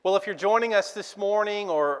Well, if you're joining us this morning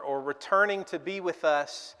or returning to be with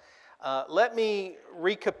us, let me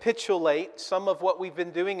recapitulate some of what we've been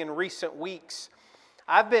doing in recent weeks.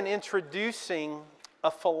 I've been introducing a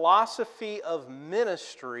philosophy of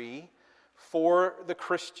ministry for the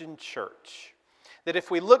Christian church. That if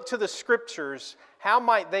we look to the Scriptures, how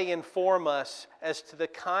might they inform us as to the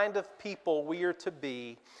kind of people we are to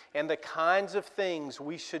be and the kinds of things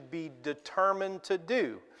we should be determined to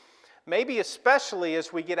do? Maybe especially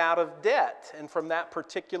as we get out of debt and from that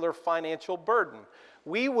particular financial burden.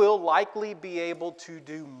 We will likely be able to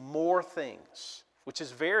do more things, which is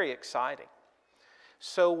very exciting.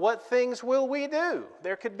 So what things will we do?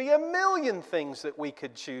 There could be a million things that we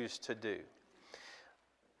could choose to do.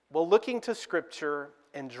 Well, looking to Scripture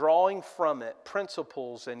and drawing from it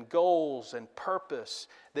principles and goals and purpose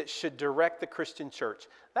that should direct the Christian church,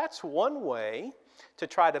 that's one way to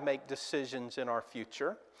try to make decisions in our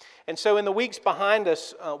future. And so in the weeks behind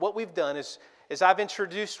us, what we've done is I've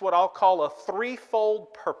introduced what I'll call a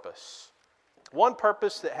threefold purpose. One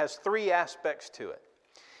purpose that has three aspects to it.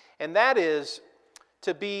 And that is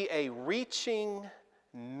to be a reaching,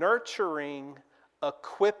 nurturing,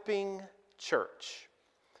 equipping church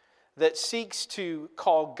that seeks to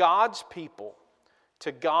call God's people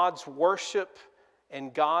to God's worship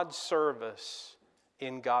and God's service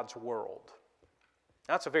in God's world.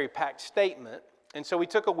 That's a very packed statement. And so we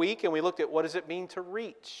took a week and we looked at what does it mean to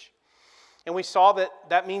reach. And we saw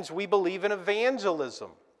that means we believe in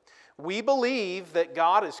evangelism. We believe that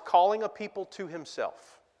God is calling a people to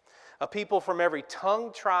Himself. A people from every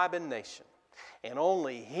tongue, tribe, and nation. And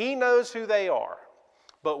only He knows who they are.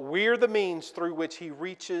 But we're the means through which He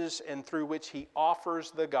reaches and through which He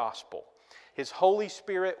offers the gospel. His Holy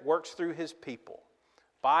Spirit works through His people.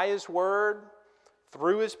 By His Word,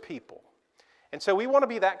 through His people. And so we want to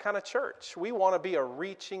be that kind of church. We want to be a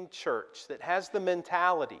reaching church that has the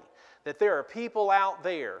mentality that there are people out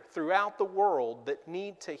there throughout the world that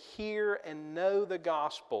need to hear and know the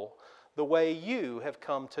gospel the way you have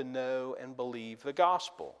come to know and believe the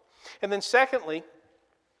gospel. And then secondly,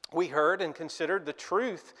 we heard and considered the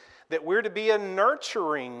truth that we're to be a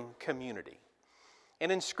nurturing community. And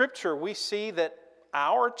in Scripture, we see that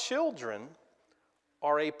our children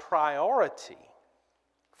are a priority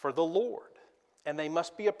for the Lord. And they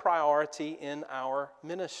must be a priority in our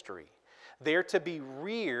ministry. They're to be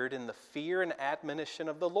reared in the fear and admonition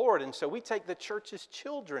of the Lord. And so we take the church's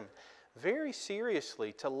children very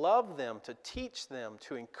seriously, to love them, to teach them,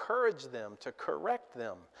 to encourage them, to correct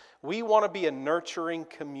them. We want to be a nurturing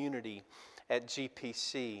community at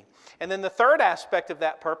GPC. And then the third aspect of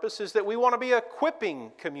that purpose is that we want to be an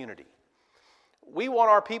equipping community. We want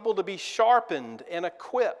our people to be sharpened and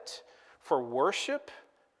equipped for worship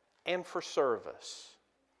and for service.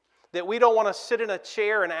 That we don't want to sit in a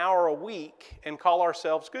chair an hour a week and call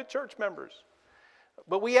ourselves good church members.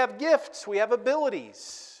 But we have gifts, we have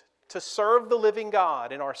abilities to serve the living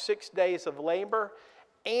God in our 6 days of labor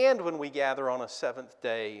and when we gather on a seventh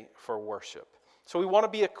day for worship. So we want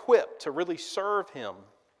to be equipped to really serve Him.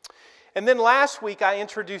 And then last week I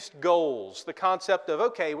introduced goals, the concept of,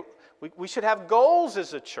 okay, we should have goals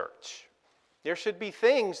as a church. There should be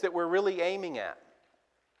things that we're really aiming at.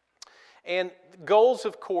 And goals,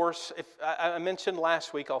 of course, if I mentioned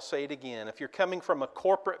last week, I'll say it again. If you're coming from a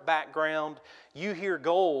corporate background, you hear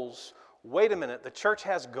goals. Wait a minute, the church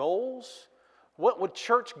has goals? What would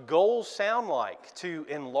church goals sound like? To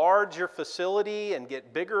enlarge your facility and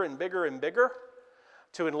get bigger and bigger and bigger?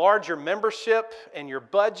 To enlarge your membership and your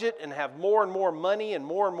budget and have more and more money and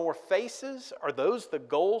more faces? Are those the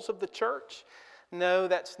goals of the church? No,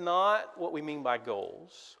 that's not what we mean by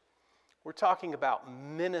goals. We're talking about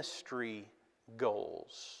ministry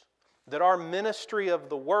goals. That our ministry of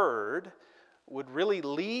the Word would really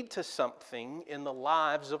lead to something in the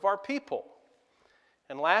lives of our people.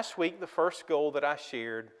 And last week, the first goal that I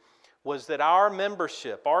shared was that our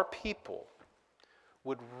membership, our people,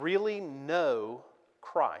 would really know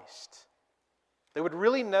Christ. They would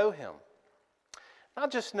really know Him.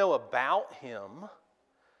 Not just know about Him,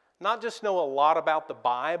 not just know a lot about the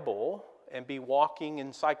Bible and be walking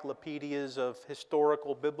encyclopedias of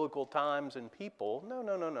historical biblical times and people.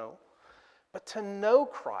 No. But to know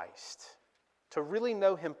Christ, to really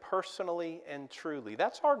know Him personally and truly.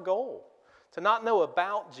 That's our goal. To not know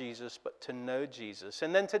about Jesus, but to know Jesus.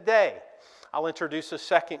 And then today, I'll introduce a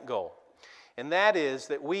second goal. And that is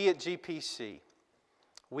that we at GPC,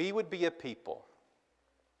 we would be a people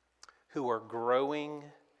who are growing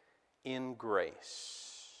in grace.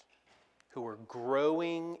 Who are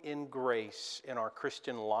growing in grace in our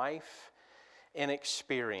Christian life and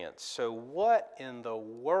experience. So what in the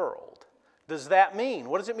world does that mean?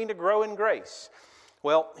 What does it mean to grow in grace?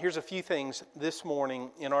 Well, here's a few things this morning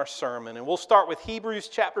in our sermon. And we'll start with Hebrews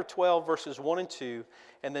chapter 12, verses 1 and 2,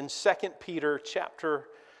 and then 2 Peter chapter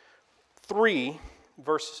 3,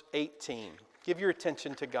 verse 18. Give your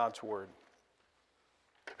attention to God's word.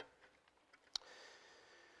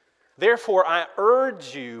 Therefore, I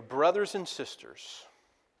urge you, brothers and sisters,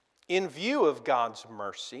 in view of God's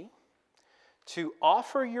mercy, to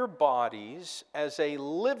offer your bodies as a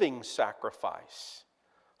living sacrifice,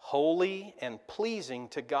 holy and pleasing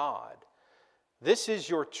to God. This is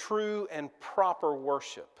your true and proper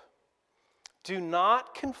worship. Do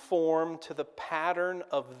not conform to the pattern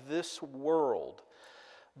of this world,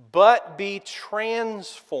 but be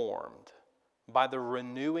transformed by the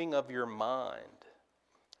renewing of your mind.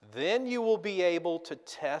 Then you will be able to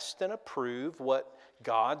test and approve what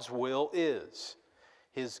God's will is,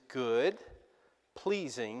 His good,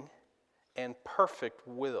 pleasing, and perfect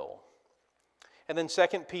will. And then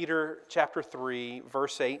 2 Peter chapter 3,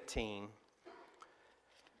 verse 18.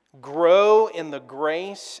 Grow in the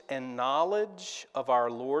grace and knowledge of our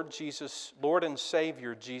Lord and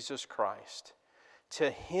Savior Jesus Christ. To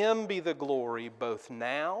Him be the glory both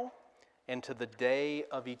now and to the day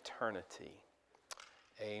of eternity.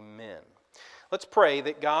 Amen. Let's pray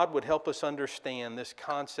that God would help us understand this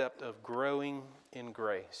concept of growing in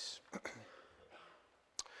grace.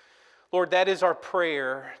 Lord, that is our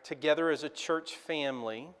prayer together as a church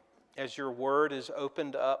family as your word is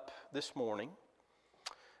opened up this morning,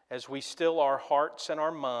 as we still our hearts and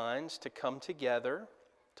our minds to come together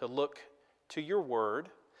to look to your word.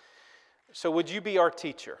 So would you be our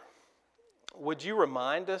teacher? Would you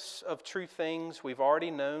remind us of true things we've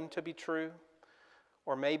already known to be true?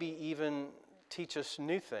 Or maybe even teach us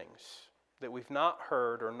new things that we've not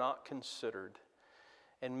heard or not considered.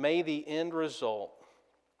 And may the end result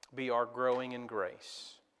be our growing in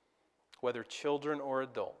grace, whether children or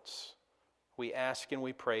adults. We ask and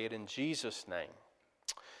we pray it in Jesus' name.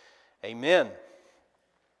 Amen.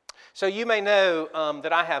 So you may know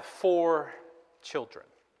that I have 4 children.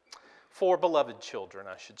 4 beloved children,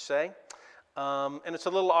 I should say. And it's a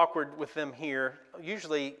little awkward with them here.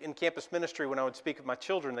 Usually in campus ministry, when I would speak of my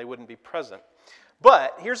children, they wouldn't be present.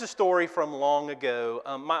 But here's a story from long ago.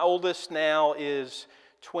 My oldest now is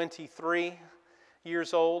 23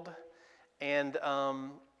 years old, and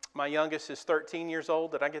my youngest is 13 years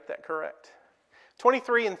old. Did I get that correct?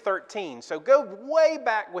 23 and 13. So go way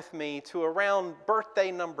back with me to around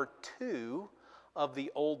birthday number 2 of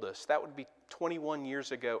the oldest. That would be 21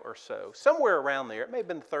 years ago or so. Somewhere around there. It may have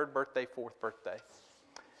been the 3rd birthday, 4th birthday.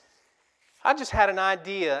 I just had an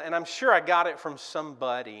idea, and I'm sure I got it from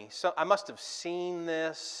somebody. So I must have seen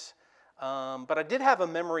this, but I did have a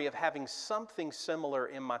memory of having something similar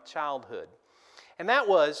in my childhood. And that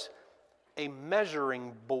was a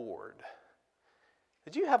measuring board.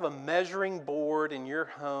 Did you have a measuring board in your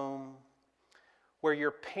home where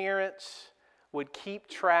your parents would keep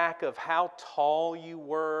track of how tall you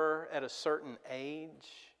were at a certain age?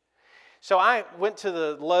 So I went to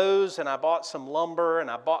the Lowe's and I bought some lumber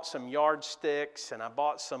and I bought some yardsticks and I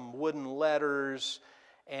bought some wooden letters,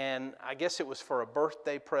 and I guess it was for a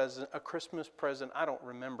birthday present, a Christmas present, I don't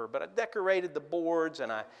remember. But I decorated the boards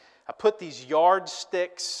and I put these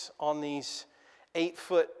yardsticks on these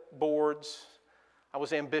 8-foot boards. I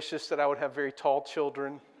was ambitious that I would have very tall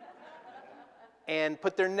children. And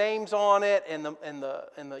put their names on it and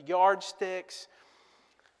the yardsticks.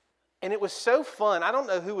 And it was so fun. I don't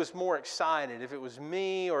know who was more excited, if it was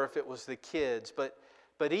me or if it was the kids.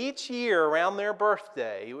 But each year around their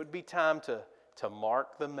birthday, it would be time to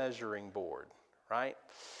mark the measuring board, right?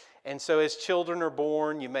 And so as children are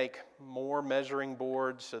born, you make more measuring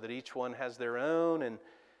boards so that each one has their own. And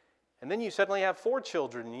then you suddenly have 4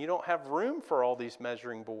 children and you don't have room for all these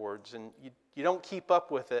measuring boards. And you don't keep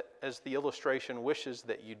up with it as the illustration wishes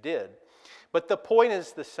that you did. But the point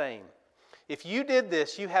is the same. If you did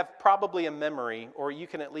this, you have probably a memory, or you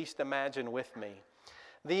can at least imagine with me,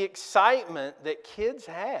 the excitement that kids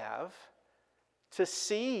have to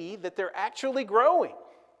see that they're actually growing.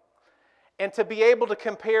 And to be able to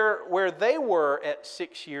compare where they were at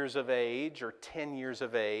 6 years of age or 10 years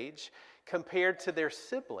of age compared to their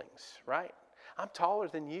siblings, right? I'm taller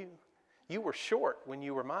than you. You were short when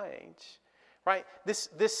you were my age. Right? This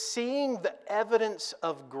seeing the evidence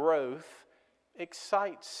of growth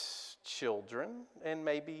excites children and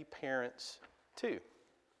maybe parents too.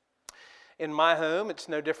 In my home, it's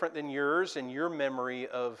no different than yours and your memory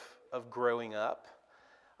of growing up.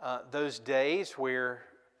 Those days where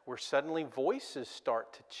suddenly voices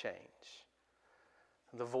start to change.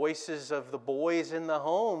 The voices of the boys in the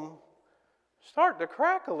home start to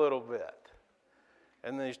crack a little bit.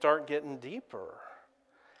 And they start getting deeper.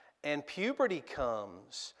 and puberty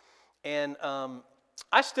comes. And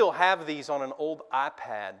I still have these on an old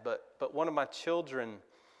iPad, but one of my children,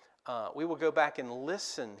 we will go back and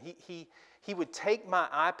listen. He would take my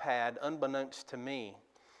iPad, unbeknownst to me,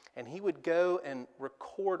 and he would go and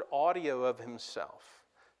record audio of himself,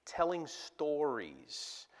 telling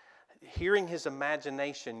stories, hearing his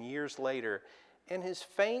imagination years later, and his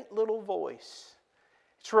faint little voice.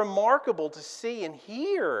 It's remarkable to see and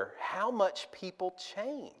hear how much people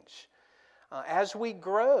change. As we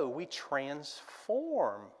grow, we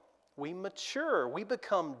transform, we mature, we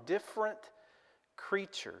become different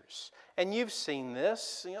creatures. And you've seen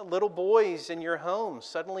this, little boys in your home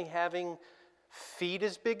suddenly having feet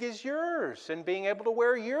as big as yours and being able to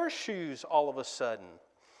wear your shoes all of a sudden.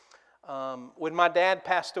 When my dad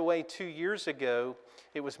passed away 2 years ago,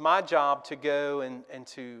 it was my job to go and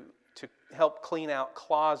to help clean out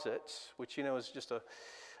closets, which is just a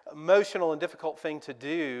emotional and difficult thing to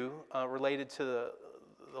do related to the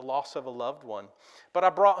loss of a loved one. But I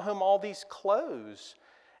brought home all these clothes,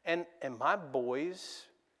 and my boys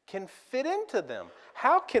can fit into them.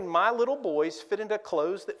 How can my little boys fit into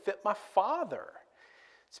clothes that fit my father?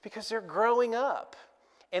 It's because they're growing up.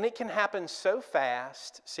 And it can happen so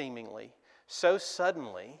fast, seemingly, so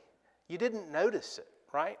suddenly, you didn't notice it,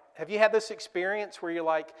 right? Have you had this experience where you're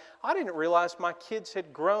like, I didn't realize my kids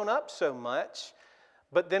had grown up so much,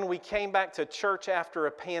 but then we came back to church after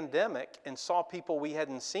a pandemic and saw people we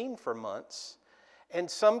hadn't seen for months, and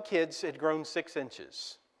some kids had grown 6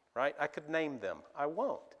 inches, right? I could name them. I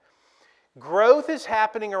won't. Growth is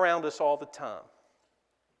happening around us all the time.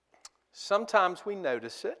 Sometimes we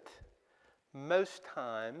notice it. Most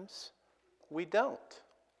times we don't.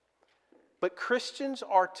 But Christians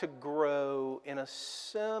are to grow in a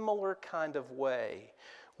similar kind of way.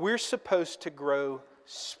 We're supposed to grow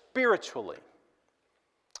spiritually,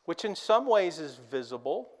 which in some ways is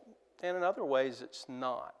visible, and in other ways it's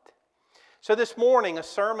not. So this morning, a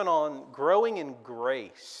sermon on growing in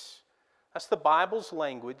grace. That's the Bible's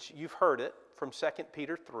language. You've heard it from 2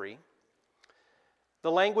 Peter 3.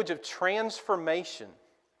 The language of transformation,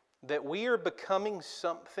 that we are becoming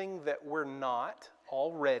something that we're not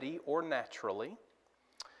already or naturally,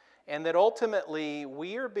 and that ultimately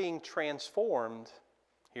we are being transformed,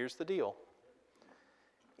 here's the deal,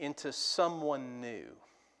 into someone new,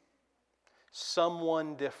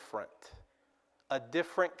 someone different, a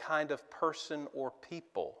different kind of person or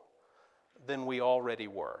people than we already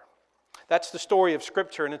were. That's the story of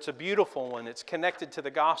Scripture, and it's a beautiful one. It's connected to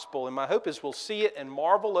the gospel, and my hope is we'll see it and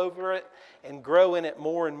marvel over it and grow in it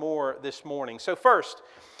more and more this morning. So first,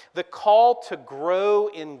 the call to grow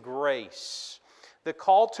in grace. The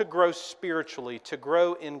call to grow spiritually, to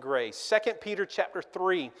grow in grace. 2 Peter chapter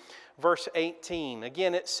 3, verse 18.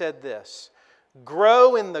 Again, it said this,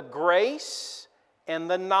 grow in the grace and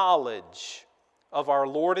the knowledge of our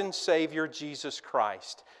Lord and Savior Jesus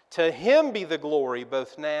Christ. To Him be the glory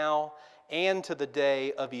both now and to the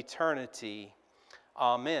day of eternity.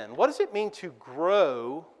 Amen. What does it mean to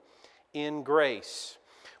grow in grace?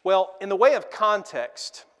 Well, in the way of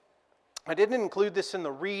context, I didn't include this in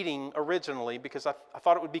the reading originally because I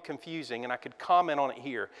thought it would be confusing and I could comment on it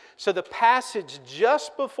here. So the passage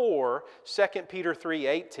just before 2 Peter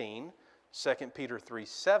 3:18, 2 Peter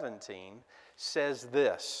 3:17 says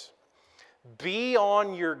this, be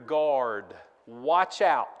on your guard, watch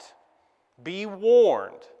out, be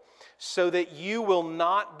warned, so that you will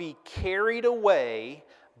not be carried away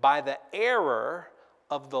by the error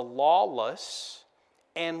of the lawless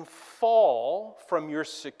and fall from your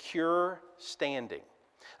secure standing.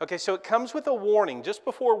 Okay, so it comes with a warning. Just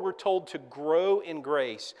before we're told to grow in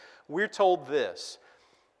grace, we're told this.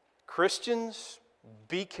 Christians,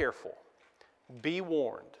 be careful. Be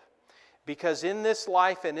warned. Because in this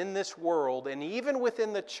life and in this world, and even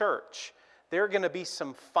within the church, there are going to be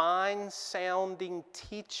some fine-sounding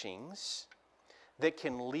teachings that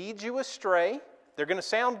can lead you astray. They're going to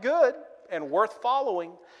sound good and worth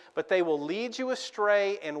following, but they will lead you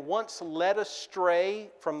astray, and once led astray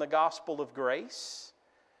from the gospel of grace,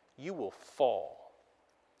 you will fall.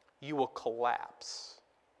 You will collapse.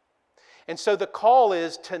 And so the call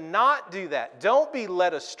is to not do that. Don't be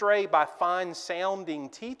led astray by fine-sounding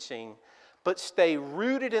teaching, but stay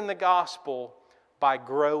rooted in the gospel by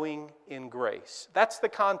growing in grace. That's the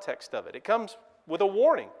context of it. It comes with a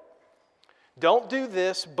warning. Don't do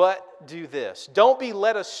this, but do this. Don't be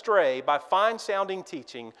led astray by fine-sounding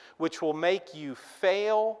teaching, which will make you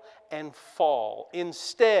fail and fall.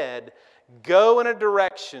 Instead, go in a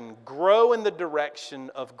direction, grow in the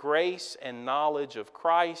direction of grace and knowledge of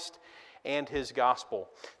Christ and His gospel.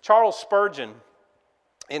 Charles Spurgeon,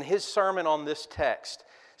 in his sermon on this text,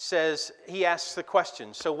 he asks the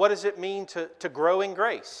question, so what does it mean to grow in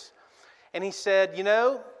grace? And he said,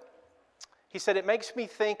 it makes me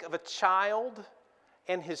think of a child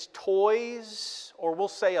and his toys, or we'll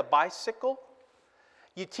say a bicycle.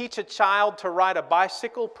 You teach a child to ride a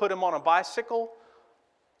bicycle, put him on a bicycle.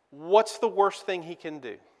 What's the worst thing he can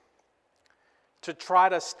do? To try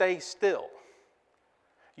to stay still.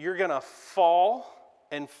 You're going to fall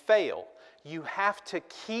and fail. You have to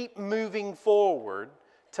keep moving forward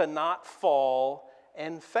to not fall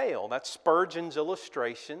and fail. That's Spurgeon's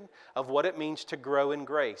illustration of what it means to grow in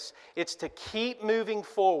grace. It's to keep moving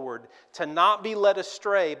forward, to not be led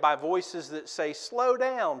astray by voices that say, slow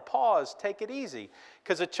down, pause, take it easy.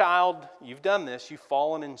 Because a child, you've done this, you've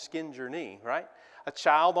fallen and skinned your knee, right? A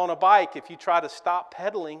child on a bike, if you try to stop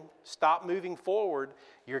pedaling, stop moving forward,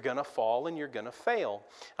 you're going to fall and you're going to fail.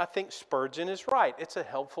 I think Spurgeon is right. It's a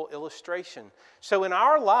helpful illustration. So in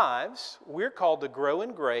our lives, we're called to grow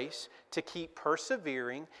in grace, to keep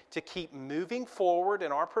persevering, to keep moving forward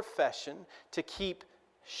in our profession, to keep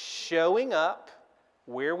showing up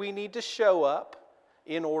where we need to show up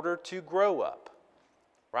in order to grow up,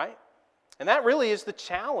 right? And that really is the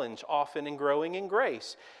challenge often in growing in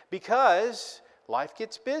grace, because life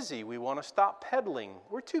gets busy. We want to stop pedaling.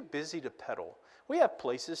 We're too busy to pedal. We have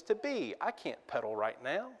places to be. I can't pedal right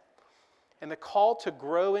now. And the call to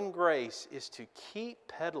grow in grace is to keep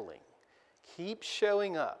pedaling, keep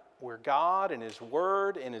showing up where God and His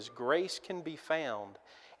Word and His grace can be found.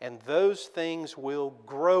 And those things will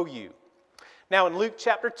grow you. Now in Luke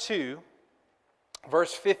chapter 2,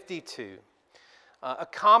 verse 52, a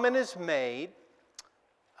comment is made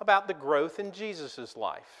about the growth in Jesus'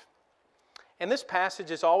 life. And this passage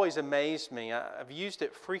has always amazed me. I've used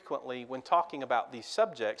it frequently when talking about these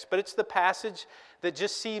subjects, but it's the passage that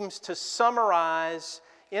just seems to summarize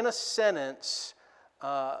in a sentence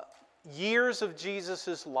years of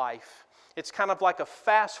Jesus' life. It's kind of like a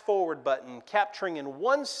fast forward button capturing in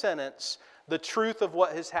one sentence the truth of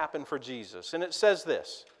what has happened for Jesus. And it says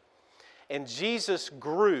this, and Jesus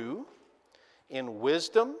grew in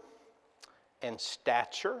wisdom and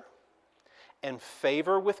stature and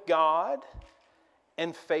favor with God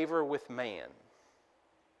and favor with man.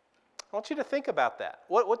 I want you to think about that.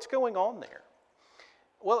 What's going on there?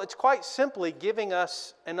 Well, it's quite simply giving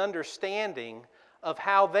us an understanding of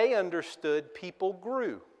how they understood people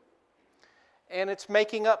grew. And it's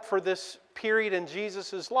making up for this period in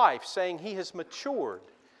Jesus' life, saying he has matured.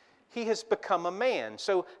 He has become a man.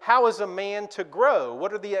 So how is a man to grow?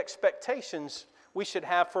 What are the expectations we should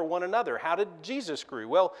have for one another? How did Jesus grow?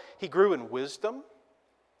 Well, he grew in wisdom.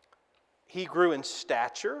 He grew in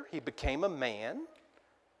stature. He became a man.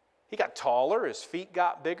 He got taller. His feet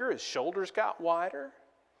got bigger. His shoulders got wider.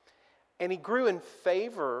 And he grew in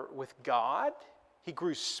favor with God. He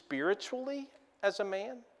grew spiritually as a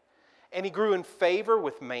man. And he grew in favor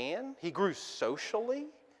with man. He grew socially.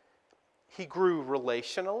 He grew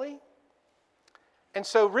relationally. And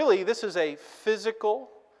so really, this is a physical,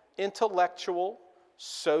 intellectual,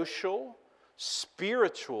 social,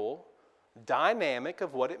 spiritual dynamic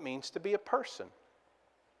of what it means to be a person.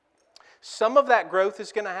 Some of that growth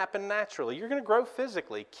is going to happen naturally. You're going to grow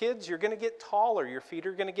physically. Kids, you're going to get taller. Your feet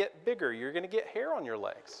are going to get bigger. You're going to get hair on your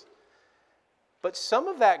legs. But some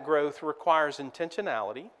of that growth requires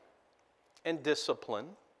intentionality and discipline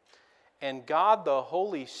and God the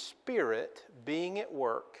Holy Spirit being at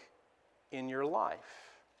work in your life.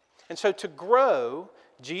 And so to grow,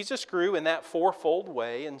 Jesus grew in that fourfold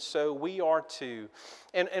way, and so we are too.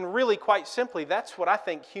 And really, quite simply, that's what I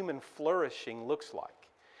think human flourishing looks like.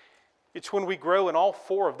 It's when we grow in all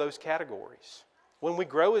four of those categories. When we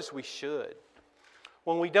grow as we should.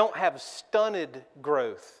 When we don't have stunted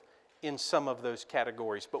growth in some of those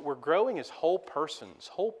categories, but we're growing as whole persons,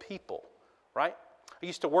 whole people, right? I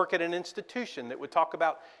used to work at an institution that would talk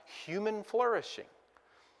about human flourishing.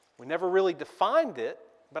 We never really defined it,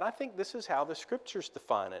 but I think this is how the Scriptures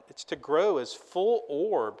define it. It's to grow as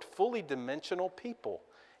full-orbed, fully dimensional people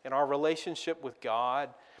in our relationship with God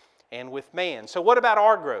and with man. So what about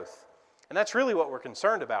our growth? And that's really what we're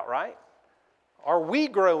concerned about, right? Are we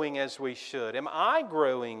growing as we should? Am I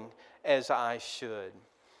growing as I should?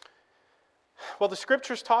 Well, the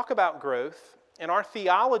Scriptures talk about growth, and our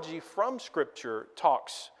theology from Scripture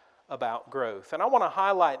talks about growth. And I want to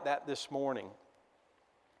highlight that this morning.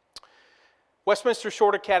 Westminster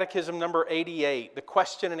Shorter Catechism number 88, the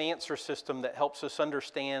question and answer system that helps us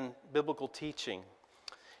understand biblical teaching.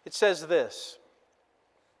 It says this: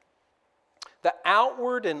 the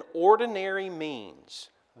outward and ordinary means,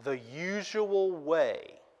 the usual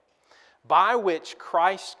way, by which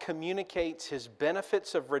Christ communicates His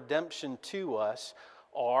benefits of redemption to us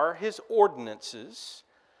are His ordinances,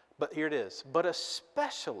 but here it is, but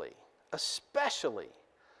especially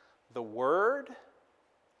the Word,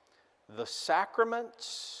 the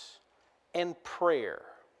sacraments, and prayer.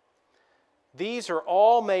 These are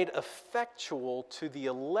all made effectual to the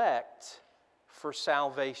elect for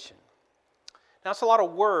salvation. Now, it's a lot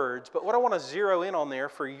of words, but what I want to zero in on there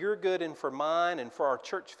for your good and for mine and for our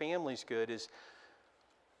church family's good is,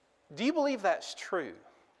 do you believe that's true?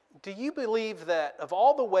 Do you believe that of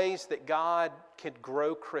all the ways that God could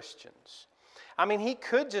grow Christians, I mean, He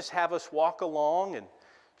could just have us walk along and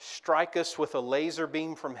strike us with a laser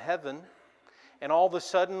beam from heaven, and all of a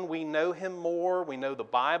sudden we know Him more, we know the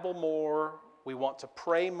Bible more, we want to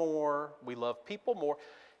pray more, we love people more.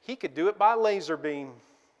 He could do it by laser beam,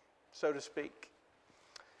 so to speak.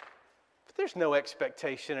 But there's no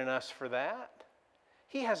expectation in us for that.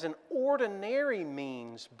 He has an ordinary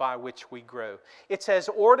means by which we grow. It's as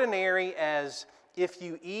ordinary as if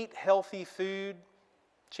you eat healthy food,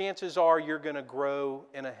 chances are you're going to grow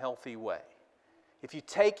in a healthy way. If you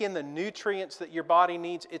take in the nutrients that your body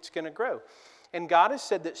needs, it's going to grow. And God has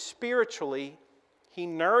said that spiritually, He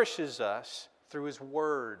nourishes us through His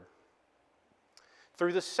Word,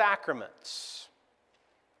 through the sacraments,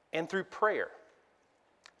 and through prayer.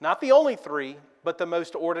 Not the only three, but the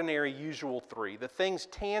most ordinary, usual three. The things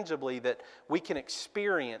tangibly that we can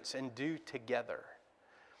experience and do together.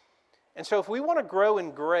 And so if we want to grow in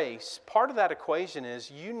grace, part of that equation is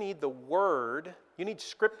you need the Word, you need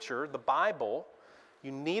Scripture, the Bible,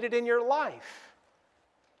 you need it in your life.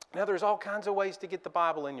 Now there's all kinds of ways to get the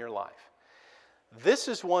Bible in your life. This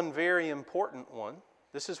is one very important one.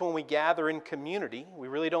 This is when we gather in community. We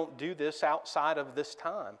really don't do this outside of this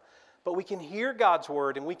time. But we can hear God's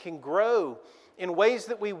Word and we can grow in ways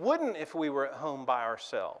that we wouldn't if we were at home by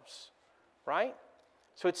ourselves, right?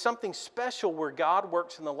 So it's something special where God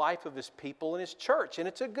works in the life of His people and His church, and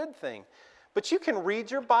it's a good thing. But you can read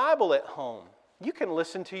your Bible at home. You can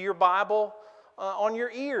listen to your Bible on your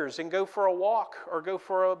ears and go for a walk or go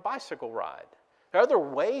for a bicycle ride. There are other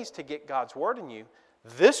ways to get God's Word in you.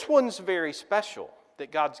 This one's very special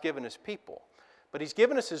that God's given His people. But He's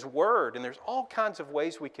given us His Word, and there's all kinds of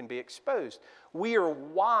ways we can be exposed. We are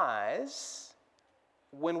wise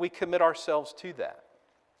when we commit ourselves to that.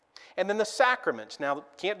 And then the sacraments. Now,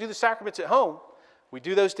 can't do the sacraments at home. We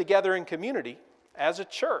do those together in community as a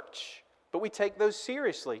church, but we take those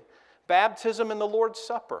seriously. Baptism and the Lord's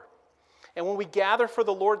Supper. And when we gather for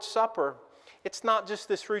the Lord's Supper, it's not just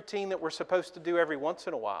this routine that we're supposed to do every once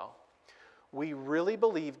in a while. We really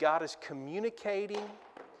believe God is communicating,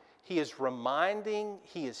 He is reminding,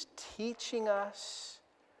 He is teaching us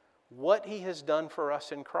what He has done for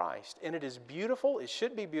us in Christ. And it is beautiful, it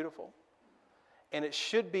should be beautiful, and it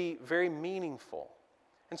should be very meaningful.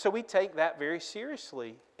 And so we take that very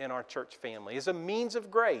seriously in our church family. As a means of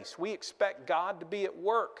grace, we expect God to be at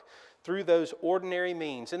work through those ordinary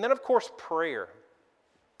means. And then, of course, prayer.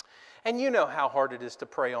 And you know how hard it is to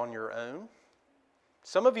pray on your own.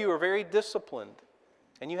 Some of you are very disciplined,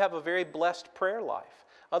 and you have a very blessed prayer life.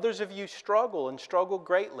 Others of you struggle and struggle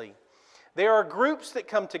greatly. There are groups that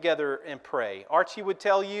come together and pray. Archie would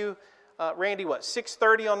tell you, Randy,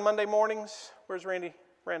 6:30 on Monday mornings? Where's Randy?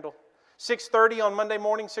 Randall. 6:30 on Monday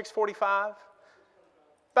morning, 6:45?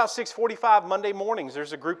 About 6:45 Monday mornings,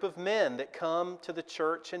 there's a group of men that come to the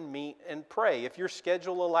church and meet and pray. If your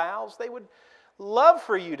schedule allows, they would love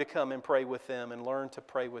for you to come and pray with them and learn to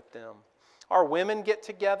pray with them. Our women get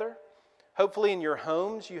together. Hopefully in your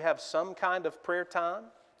homes you have some kind of prayer time.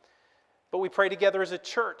 But we pray together as a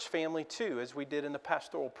church family too, as we did in the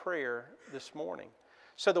pastoral prayer this morning.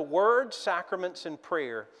 So the Word, sacraments, and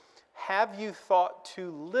prayer, have you thought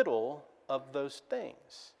too little of those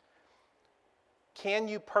things? Can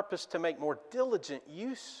you purpose to make more diligent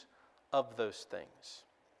use of those things?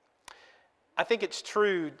 I think it's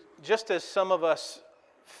true, just as some of us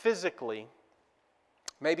physically,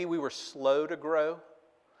 maybe we were slow to grow.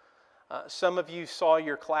 Some of you saw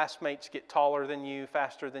your classmates get taller than you,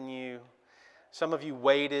 faster than you. Some of you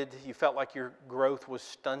waited. You felt like your growth was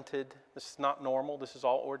stunted. This is not normal. This is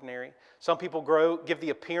all ordinary. Some people give the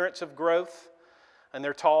appearance of growth, and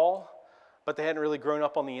they're tall, but they hadn't really grown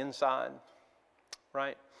up on the inside,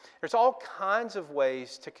 right? There's all kinds of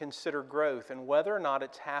ways to consider growth and whether or not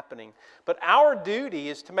it's happening. But our duty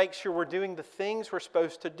is to make sure we're doing the things we're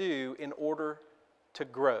supposed to do in order to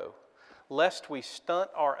grow, lest we stunt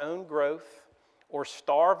our own growth or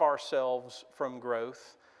starve ourselves from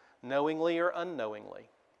growth, knowingly or unknowingly.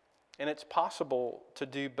 And it's possible to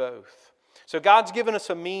do both. So God's given us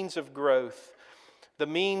a means of growth. The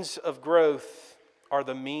means of growth are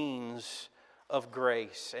the means of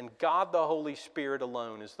grace. And God the Holy Spirit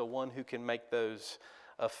alone is the one who can make those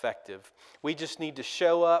effective. We just need to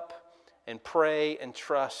show up and pray and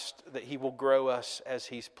trust that He will grow us as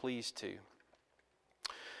He's pleased to.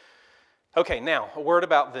 Okay, now, a word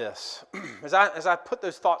about this. As I put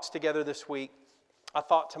those thoughts together this week, I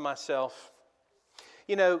thought to myself,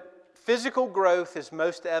 physical growth is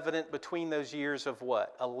most evident between those years of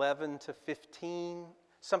what? 11 to 15?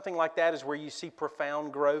 Something like that is where you see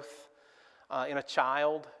profound growth in a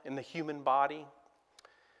child, in the human body.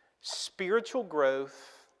 Spiritual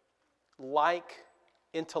growth, like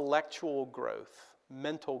intellectual growth,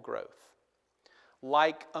 mental growth,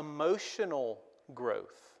 like emotional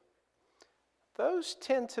growth, those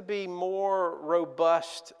tend to be more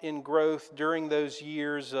robust in growth during those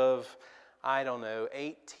years of,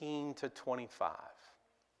 18 to 25.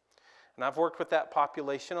 And I've worked with that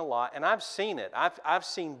population a lot, and I've seen it. I've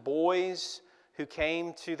seen boys who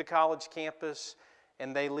came to the college campus,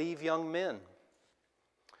 and they leave young men.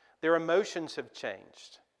 Their emotions have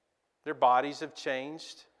changed. Their bodies have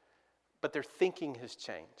changed, but their thinking has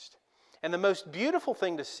changed. And the most beautiful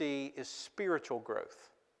thing to see is spiritual growth,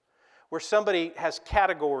 where somebody has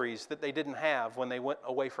categories that they didn't have when they went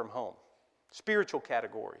away from home. Spiritual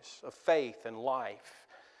categories of faith and life,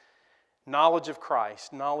 knowledge of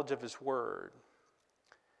Christ, knowledge of His Word.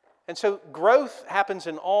 And so growth happens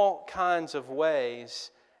in all kinds of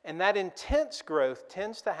ways, and that intense growth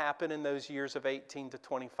tends to happen in those years of 18 to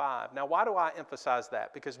 25. Now, why do I emphasize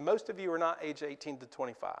that? Because most of you are not age 18 to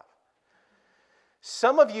 25.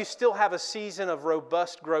 Some of you still have a season of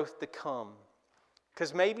robust growth to come,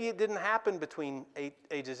 because maybe it didn't happen between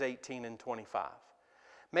ages 18 and 25.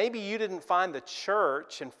 Maybe you didn't find the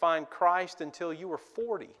church and find Christ until you were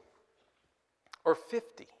 40 or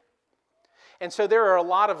 50. And so there are a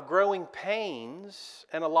lot of growing pains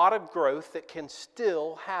and a lot of growth that can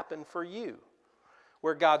still happen for you,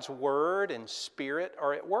 where God's Word and Spirit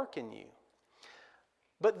are at work in you.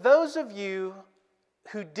 But those of you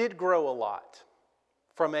who did grow a lot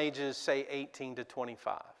from ages, say, 18 to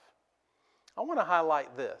 25, I want to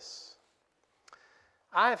highlight this.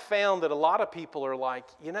 I have found that a lot of people are like,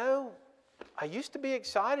 I used to be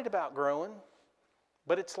excited about growing,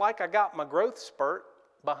 but it's like I got my growth spurt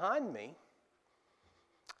behind me,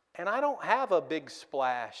 and I don't have a big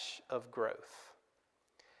splash of growth.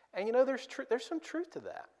 And there's some truth to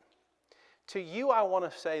that. To you, I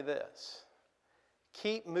want to say this.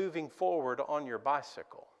 Keep moving forward on your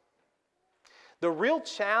bicycle. The real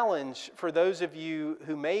challenge for those of you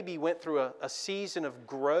who maybe went through a season of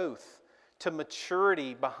growth to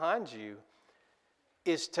maturity behind you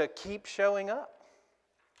is to keep showing up.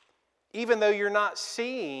 Even though you're not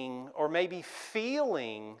seeing or maybe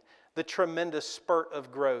feeling the tremendous spurt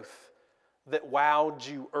of growth that wowed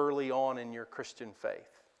you early on in your Christian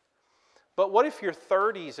faith. But what if your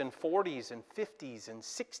 30s and 40s and 50s and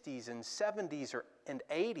 60s and 70s and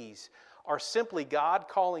 80s are simply God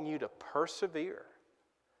calling you to persevere,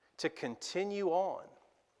 to continue on,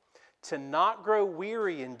 to not grow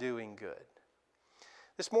weary in doing good?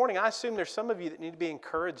 This morning, I assume there's some of you that need to be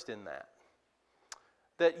encouraged in that.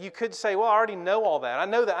 That you could say, well, I already know all that. I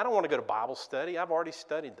know that I don't want to go to Bible study. I've already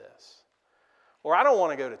studied this. Or I don't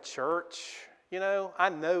want to go to church. I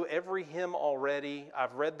know every hymn already.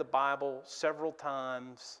 I've read the Bible several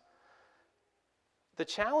times. The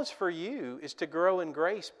challenge for you is to grow in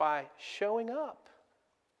grace by showing up,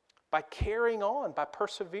 by carrying on, by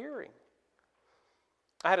persevering.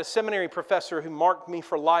 I had a seminary professor who marked me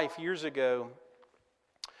for life years ago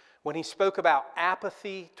when he spoke about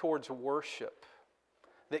apathy towards worship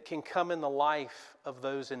that can come in the life of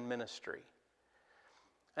those in ministry.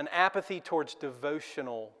 An apathy towards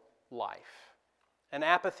devotional life. An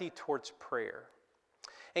apathy towards prayer.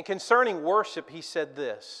 And concerning worship, he said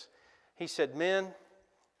this. He said, men,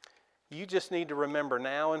 you just need to remember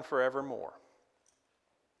now and forevermore.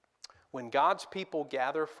 When God's people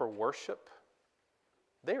gather for worship,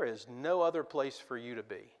 there is no other place for you to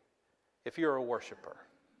be if you're a worshiper.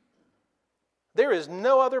 There is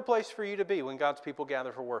no other place for you to be when God's people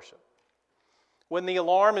gather for worship. When the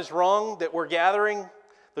alarm is rung that we're gathering,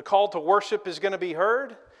 the call to worship is going to be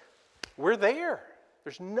heard, we're there.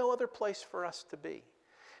 There's no other place for us to be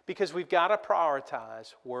because we've got to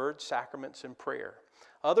prioritize word, sacraments, and prayer.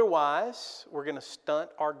 Otherwise, we're going to stunt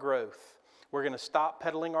our growth. We're going to stop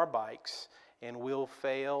pedaling our bikes, and we'll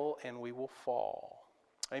fail and we will fall.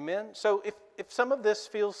 Amen? So if some of this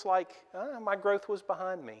feels like my growth was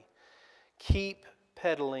behind me, keep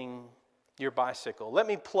pedaling your bicycle. Let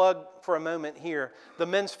me plug for a moment here the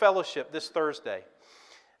men's fellowship this Thursday.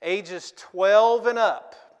 Ages 12 and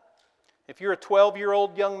up. If you're a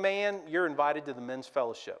 12-year-old young man, you're invited to the men's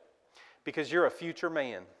fellowship because you're a future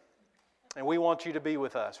man. And we want you to be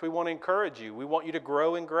with us. We want to encourage you. We want you to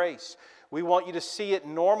grow in grace. We want you to see it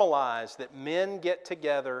normalized that men get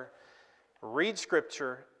together, read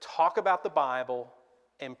Scripture, talk about the Bible,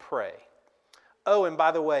 and pray. Oh, and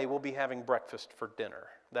by the way, we'll be having breakfast for dinner.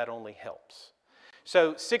 That only helps.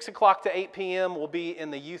 So 6 o'clock to 8 p.m. we'll be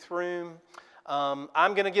in the youth room. I'm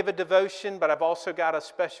going to give a devotion, but I've also got a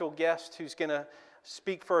special guest who's going to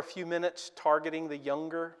speak for a few minutes targeting the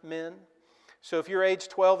younger men. So if you're age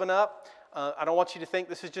 12 and up, I don't want you to think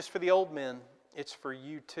this is just for the old men. It's for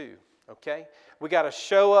you too, okay? We got to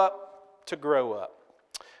show up to grow up.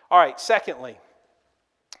 All right, secondly,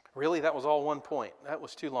 really that was all one point. That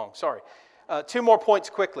was too long, sorry. 2 more points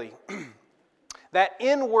quickly. That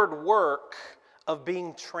inward work of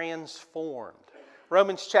being transformed.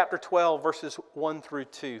 Romans chapter 12, verses 1 through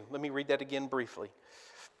 2. Let me read that again briefly.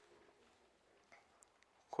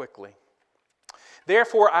 Quickly.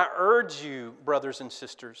 Therefore, I urge you, brothers and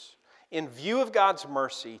sisters, in view of God's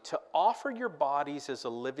mercy, to offer your bodies as a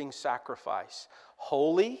living sacrifice,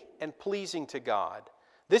 holy and pleasing to God.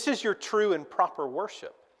 This is your true and proper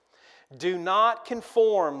worship. Do not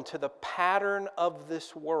conform to the pattern of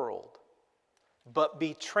this world, but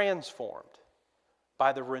be transformed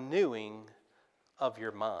by the renewing of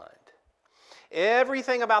your mind.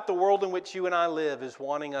 Everything about the world in which you and I live is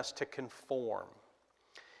wanting us to conform.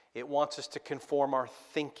 It wants us to conform our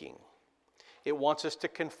thinking. It wants us to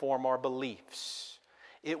conform our beliefs.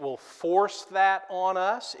 It will force that on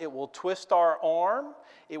us. It will twist our arm.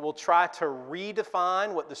 It will try to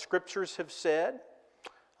redefine what the Scriptures have said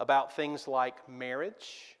about things like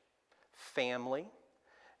marriage, family,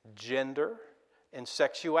 gender, and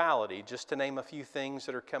sexuality, just to name a few things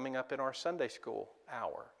that are coming up in our Sunday school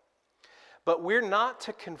hour. But we're not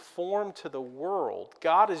to conform to the world.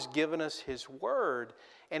 God has given us His Word,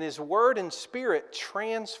 and His Word and Spirit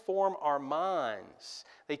transform our minds.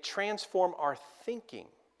 They transform our thinking.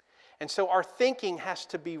 And so our thinking has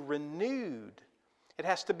to be renewed. It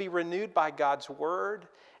has to be renewed by God's Word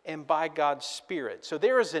and by God's Spirit. So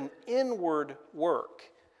there is an inward work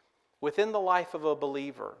within the life of a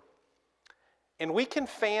believer. And we can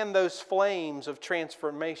fan those flames of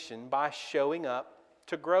transformation by showing up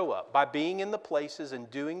to grow up, by being in the places and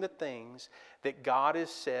doing the things that God has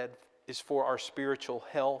said is for our spiritual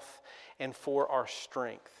health and for our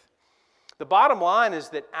strength. The bottom line is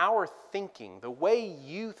that our thinking, the way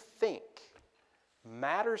you think,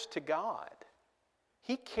 matters to God.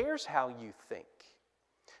 He cares how you think.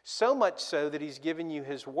 So much so that He's given you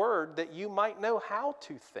His Word that you might know how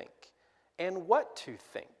to think and what to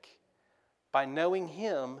think by knowing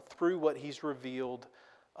Him through what He's revealed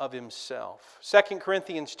of Himself. 2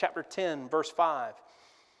 Corinthians chapter 10, verse 5.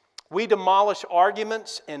 We demolish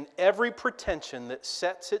arguments and every pretension that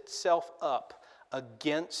sets itself up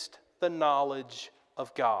against the knowledge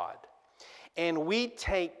of God. And we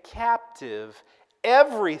take captive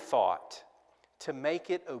every thought to make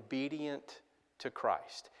it obedient to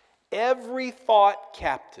Christ. Every thought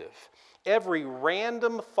captive, every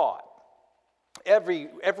random thought, every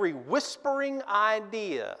whispering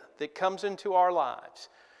idea that comes into our lives,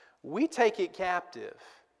 we take it captive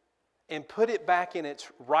and put it back in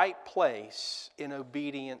its right place in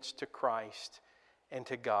obedience to Christ and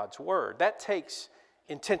to God's Word. That takes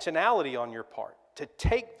intentionality on your part, to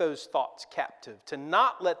take those thoughts captive, to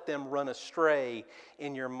not let them run astray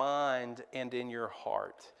in your mind and in your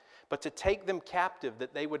heart, but to take them captive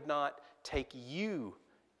that they would not take you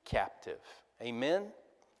captive. Amen?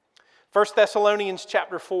 1 Thessalonians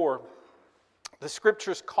chapter 4, the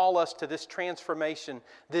Scriptures call us to this transformation,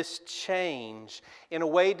 this change, in a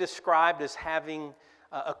way described as having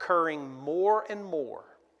occurring more and more.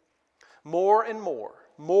 More and more.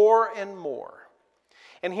 More and more.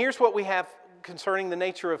 And here's what we have concerning the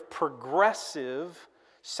nature of progressive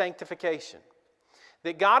sanctification.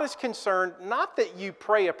 That God is concerned not that you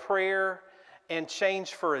pray a prayer and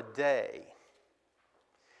change for a day,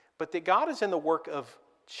 but that God is in the work of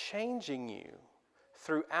changing you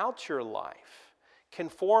throughout your life,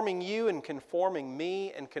 conforming you and conforming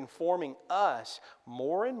me and conforming us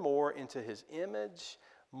more and more into His image,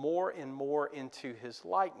 more and more into His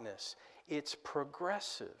likeness. It's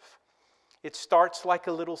progressive. It starts like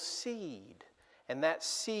a little seed, and that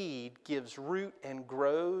seed gives root and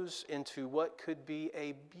grows into what could be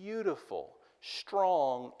a beautiful,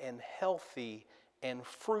 strong, and healthy and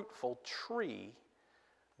fruitful tree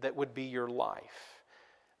that would be your life.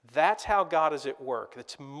 That's how God is at work.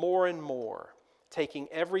 It's more and more, taking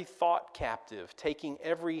every thought captive, taking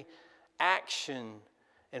every action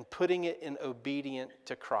and putting it in obedience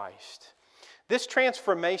to Christ. This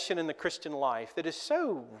transformation in the Christian life that is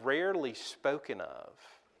so rarely spoken of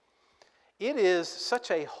It is such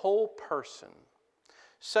a whole person,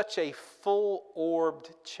 such a full-orbed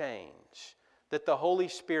change that the Holy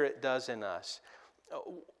Spirit does in us.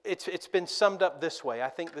 It's been summed up this way. I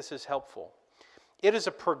think this is helpful. It is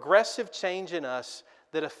a progressive change in us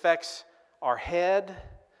that affects our head,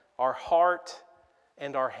 our heart,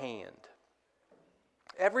 and our hand.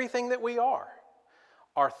 Everything that we are,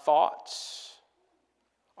 our thoughts,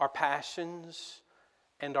 our passions,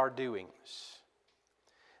 and our doings.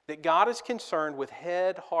 That God is concerned with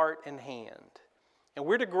head, heart, and hand. And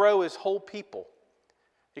we're to grow as whole people,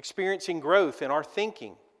 experiencing growth in our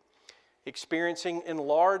thinking, experiencing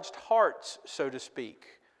enlarged hearts, so to speak,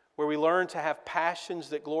 where we learn to have passions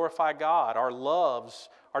that glorify God. Our loves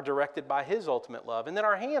are directed by His ultimate love. And then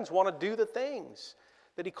our hands want to do the things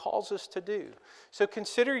that He calls us to do. So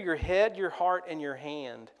consider your head, your heart, and your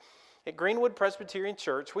hand. At Greenwood Presbyterian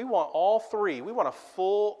Church, we want all three. We want a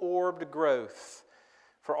full-orbed growth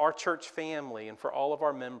for our church family and for all of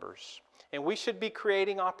our members. And we should be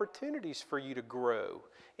creating opportunities for you to grow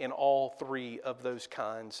in all three of those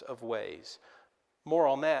kinds of ways. More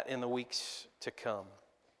on that in the weeks to come.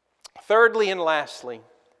 Thirdly and lastly,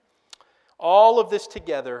 all of this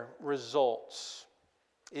together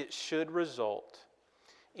it should result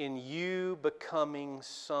in you becoming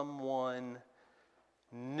someone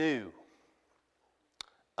new,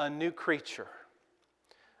 a new creature,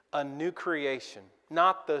 a new creation,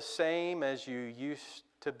 not the same as you used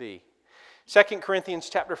to be. 2 Corinthians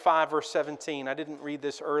chapter 5, verse 17. I didn't read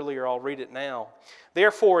this earlier. I'll read it now.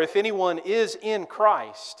 Therefore, if anyone is in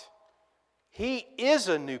Christ, he is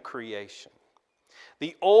a new creation.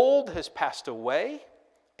 The old has passed away,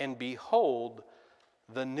 and behold,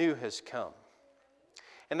 the new has come.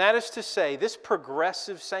 And that is to say, this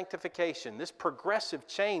progressive sanctification, this progressive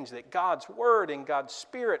change that God's Word and God's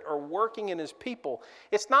Spirit are working in His people,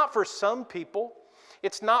 it's not for some people.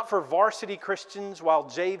 It's not for varsity Christians while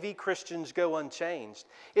JV Christians go unchanged.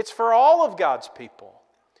 It's for all of God's people.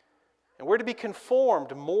 And we're to be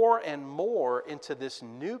conformed more and more into this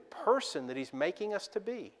new person that He's making us to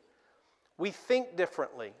be. We think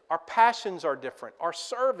differently. Our passions are different. Our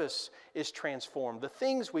service is transformed. The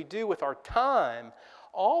things we do with our time,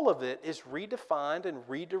 all of it is redefined and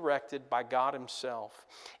redirected by God Himself,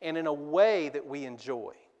 and in a way that we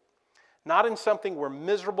enjoy. Not in something we're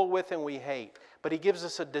miserable with and we hate, but He gives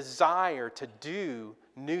us a desire to do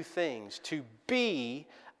new things, to be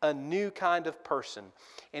a new kind of person.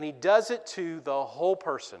 And He does it to the whole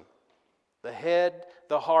person, the head,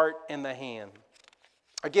 the heart, and the hand.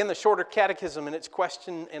 Again, the Shorter Catechism in its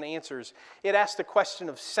question and answers, it asks the question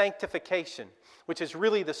of sanctification, which is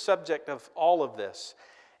really the subject of all of this.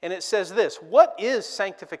 And it says this: what is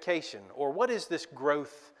sanctification, or what is this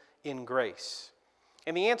growth in grace?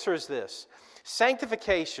 And the answer is this: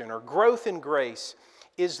 sanctification, or growth in grace,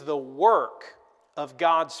 is the work of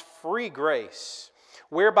God's free grace,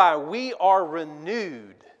 whereby we are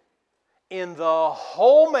renewed in the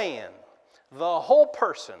whole man, the whole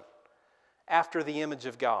person, after the image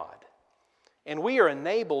of God. And we are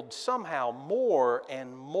enabled somehow more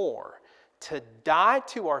and more to die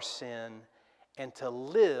to our sin and to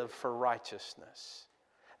live for righteousness.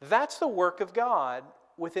 That's the work of God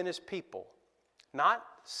within His people. Not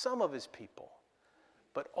some of His people,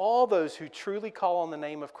 but all those who truly call on the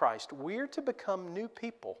name of Christ. We're to become new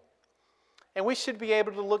people. And we should be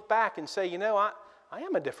able to look back and say, I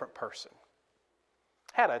am a different person.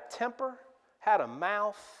 Had a temper, had a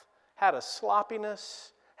mouth, had a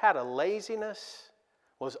sloppiness, had a laziness,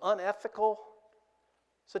 was unethical.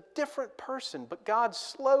 It's a different person, but God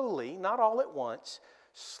slowly, not all at once,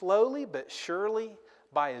 slowly but surely,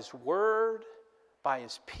 by His Word, by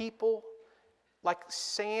His people, like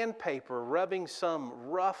sandpaper rubbing some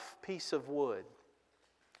rough piece of wood,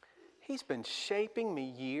 He's been shaping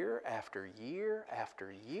me year after year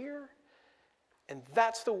after year. And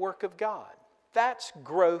that's the work of God. That's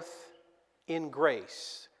growth in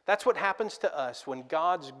grace. That's what happens to us when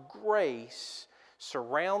God's grace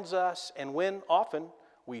surrounds us and when often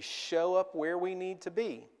we show up where we need to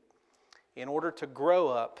be in order to grow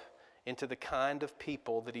up into the kind of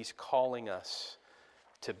people that He's calling us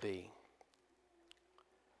to be.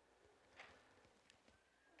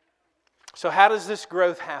 So how does this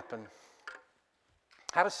growth happen?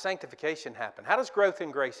 How does sanctification happen? How does growth in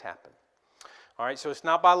grace happen? All right, so it's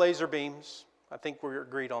not by laser beams. I think we're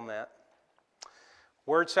agreed on that.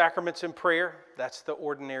 Word, sacraments, and prayer, that's the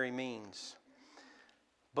ordinary means.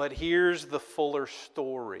 But here's the fuller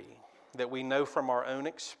story that we know from our own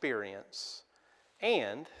experience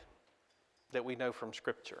and that we know from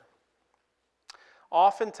Scripture.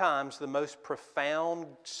 Oftentimes, the most profound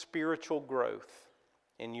spiritual growth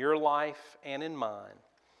in your life and in mine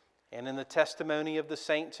and in the testimony of the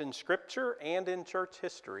saints in Scripture and in church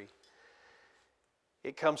history,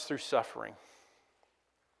 it comes through suffering.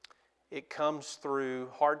 It comes through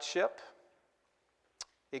hardship.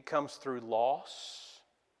 It comes through loss.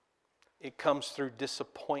 It comes through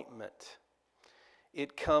disappointment.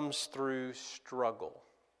 It comes through struggle.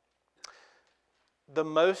 The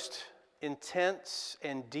most intense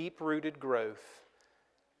and deep-rooted growth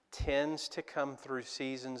tends to come through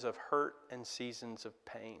seasons of hurt and seasons of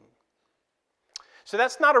pain. So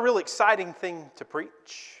that's not a real exciting thing to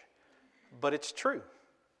preach, but it's true.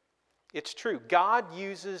 It's true. God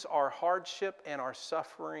uses our hardship and our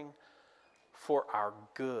suffering for our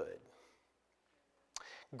good.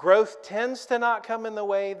 Growth tends to not come in the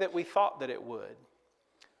way that we thought that it would,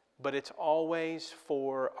 but it's always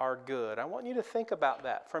for our good. I want you to think about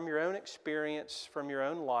that from your own experience, from your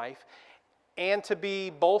own life, and to be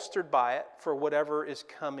bolstered by it for whatever is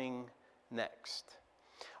coming next.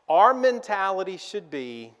 Our mentality should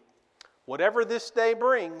be, whatever this day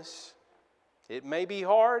brings, it may be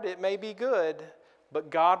hard, it may be good, but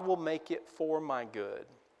God will make it for my good.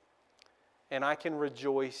 And I can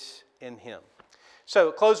rejoice in Him.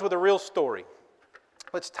 So, close with a real story.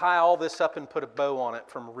 Let's tie all this up and put a bow on it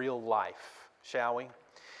from real life, shall we?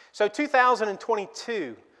 So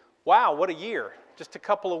 2022, wow, what a year. Just a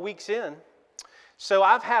couple of weeks in. So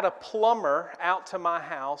I've had a plumber out to my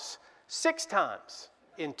house 6 times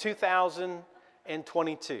in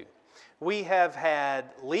 2022. We have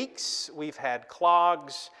had leaks, we've had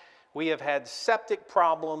clogs, we have had septic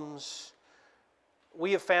problems.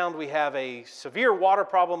 We have found we have a severe water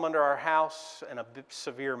problem under our house and a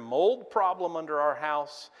severe mold problem under our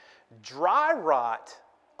house, dry rot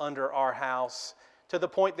under our house, to the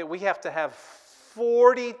point that we have to have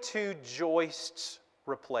 42 joists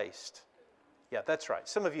replaced. Yeah, that's right.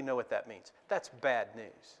 Some of you know what that means. That's bad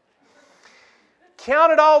news.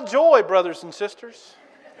 Count it all joy, brothers and sisters.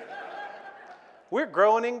 We're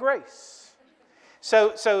growing in grace.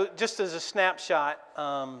 So just as a snapshot,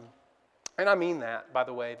 and I mean that, by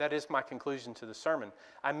the way, that is my conclusion to the sermon.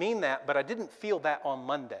 I mean that, but I didn't feel that on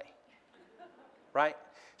Monday, right?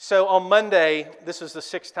 So on Monday, this is the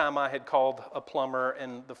 6th time I had called a plumber,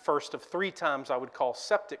 and the first of 3 times I would call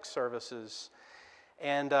septic services.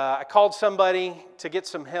 And I called somebody to get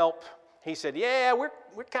some help. He said, yeah, we're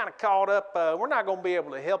kind of caught up. We're not going to be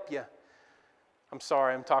able to help you. I'm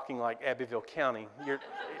sorry, I'm talking like Abbeville County.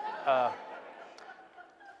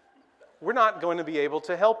 We're not going to be able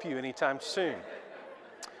to help you anytime soon.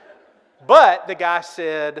 But the guy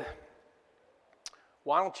said,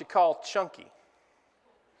 why don't you call Chunky?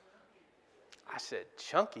 I said,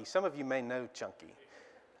 Chunky? Some of you may know Chunky.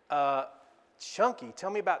 Chunky?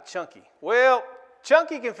 Tell me about Chunky. Well,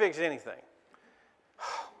 Chunky can fix anything.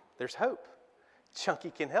 There's hope.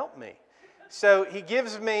 Chunky can help me. So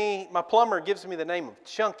my plumber gives me the name of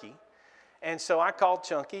Chunky. And so I called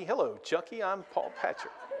Chunky. Hello, Chunky, I'm Paul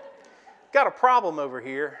Patrick. Got a problem over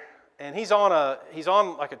here, and he's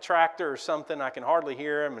on like a tractor or something. I can hardly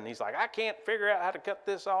hear him, and he's like, I can't figure out how to cut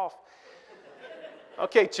this off.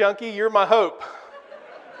 Okay, Chunky, you're my hope.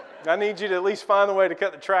 I need you to at least find a way to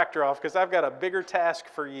cut the tractor off, because I've got a bigger task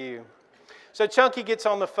for you. So Chunky gets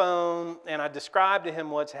on the phone, and I describe to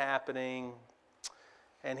him what's happening,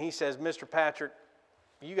 and he says, Mr. Patrick,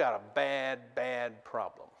 you got a bad, bad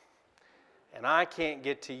problem, and I can't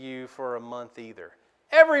get to you for a month either.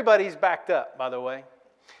 Everybody's backed up, by the way.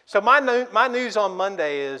 So my news on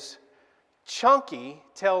Monday is Chunky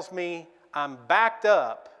tells me I'm backed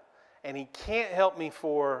up and he can't help me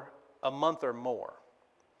for a month or more.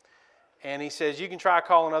 And he says, you can try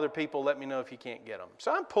calling other people, let me know if you can't get them.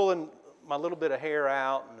 So I'm pulling my little bit of hair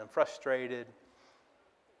out and I'm frustrated.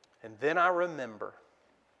 And then I remember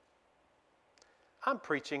I'm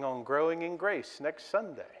preaching on growing in grace next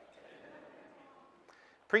Sunday.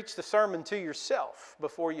 Preach the sermon to yourself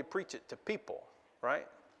before you preach it to people, right?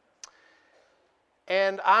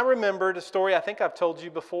 And I remembered a story I think I've told you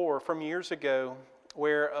before from years ago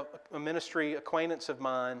where a ministry acquaintance of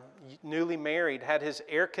mine, newly married, had his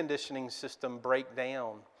air conditioning system break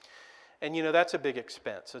down. And you know, that's a big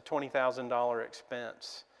expense, a $20,000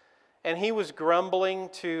 expense. And he was grumbling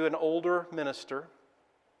to an older minister.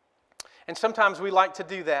 And sometimes we like to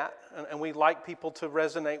do that, and we like people to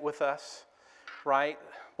resonate with us, right?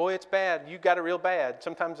 Boy, it's bad. You got it real bad.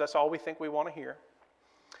 Sometimes that's all we think we want to hear.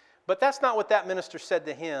 But that's not what that minister said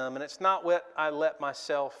to him, and it's not what I let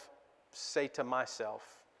myself say to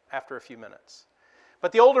myself after a few minutes.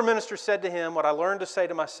 But the older minister said to him, what I learned to say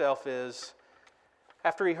to myself is,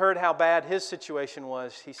 after he heard how bad his situation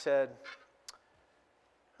was, he said,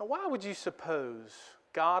 now why would you suppose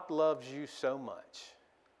God loves you so much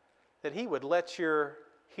that He would let your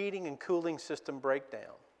heating and cooling system break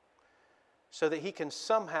down so that He can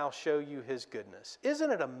somehow show you His goodness.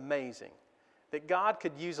 Isn't it amazing that God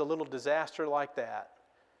could use a little disaster like that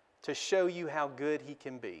to show you how good He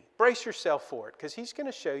can be? Brace yourself for it, because He's going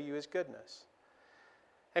to show you His goodness.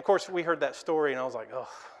 And of course, we heard that story, and I was like, oh,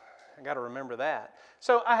 I got to remember that.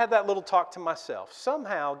 So I had that little talk to myself.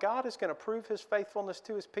 Somehow, God is going to prove His faithfulness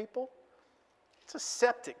to His people. It's a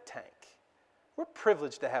septic tank. We're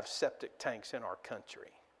privileged to have septic tanks in our country.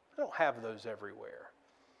 We don't have those everywhere.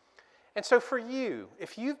 And so for you,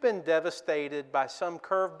 if you've been devastated by some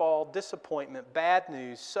curveball, disappointment, bad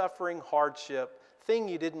news, suffering, hardship, thing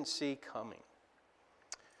you didn't see coming,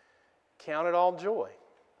 count it all joy.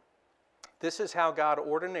 This is how God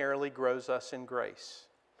ordinarily grows us in grace.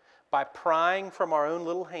 By prying from our own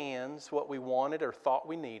little hands what we wanted or thought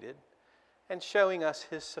we needed and showing us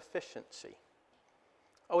His sufficiency.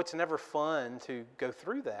 Oh, it's never fun to go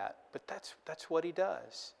through that, but that's what He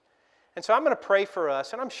does. And so I'm going to pray for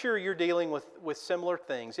us, and I'm sure you're dealing with similar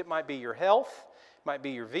things. It might be your health, it might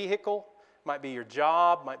be your vehicle, it might be your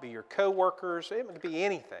job, it might be your coworkers, it might be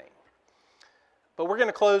anything. But we're going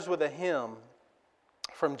to close with a hymn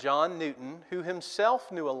from John Newton, who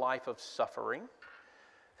himself knew a life of suffering,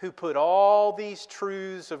 who put all these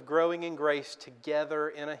truths of growing in grace together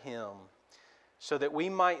in a hymn so that we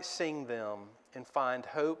might sing them and find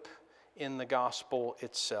hope in the gospel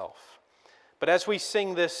itself. But as we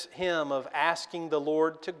sing this hymn of asking the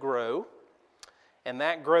Lord to grow, and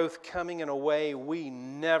that growth coming in a way we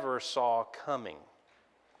never saw coming,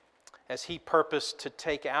 as He purposed to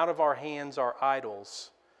take out of our hands our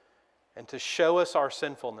idols and to show us our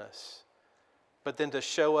sinfulness, but then to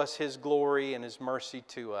show us His glory and His mercy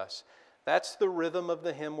to us. That's the rhythm of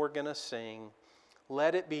the hymn we're going to sing.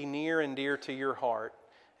 Let it be near and dear to your heart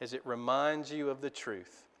as it reminds you of the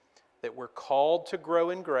truth that we're called to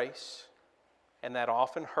grow in grace, and that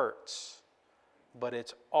often hurts, but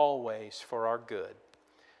it's always for our good.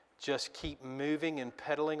 Just keep moving and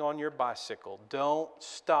pedaling on your bicycle. Don't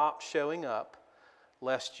stop showing up,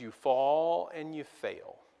 lest you fall and you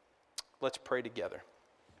fail. Let's pray together.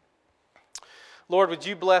 Lord, would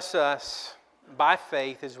you bless us by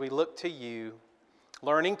faith as we look to you,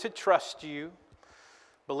 learning to trust you,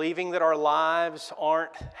 believing that our lives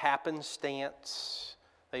aren't happenstance,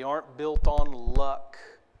 they aren't built on luck,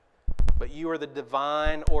 but you are the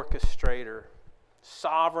divine orchestrator,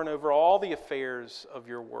 sovereign over all the affairs of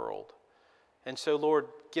your world. And so, Lord,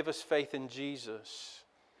 give us faith in Jesus.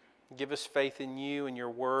 Give us faith in you and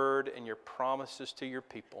your word and your promises to your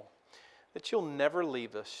people, that you'll never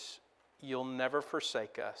leave us, you'll never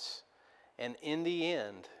forsake us, and in the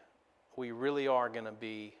end, we really are going to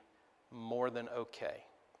be more than okay.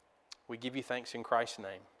 We give you thanks in Christ's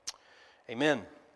name. Amen.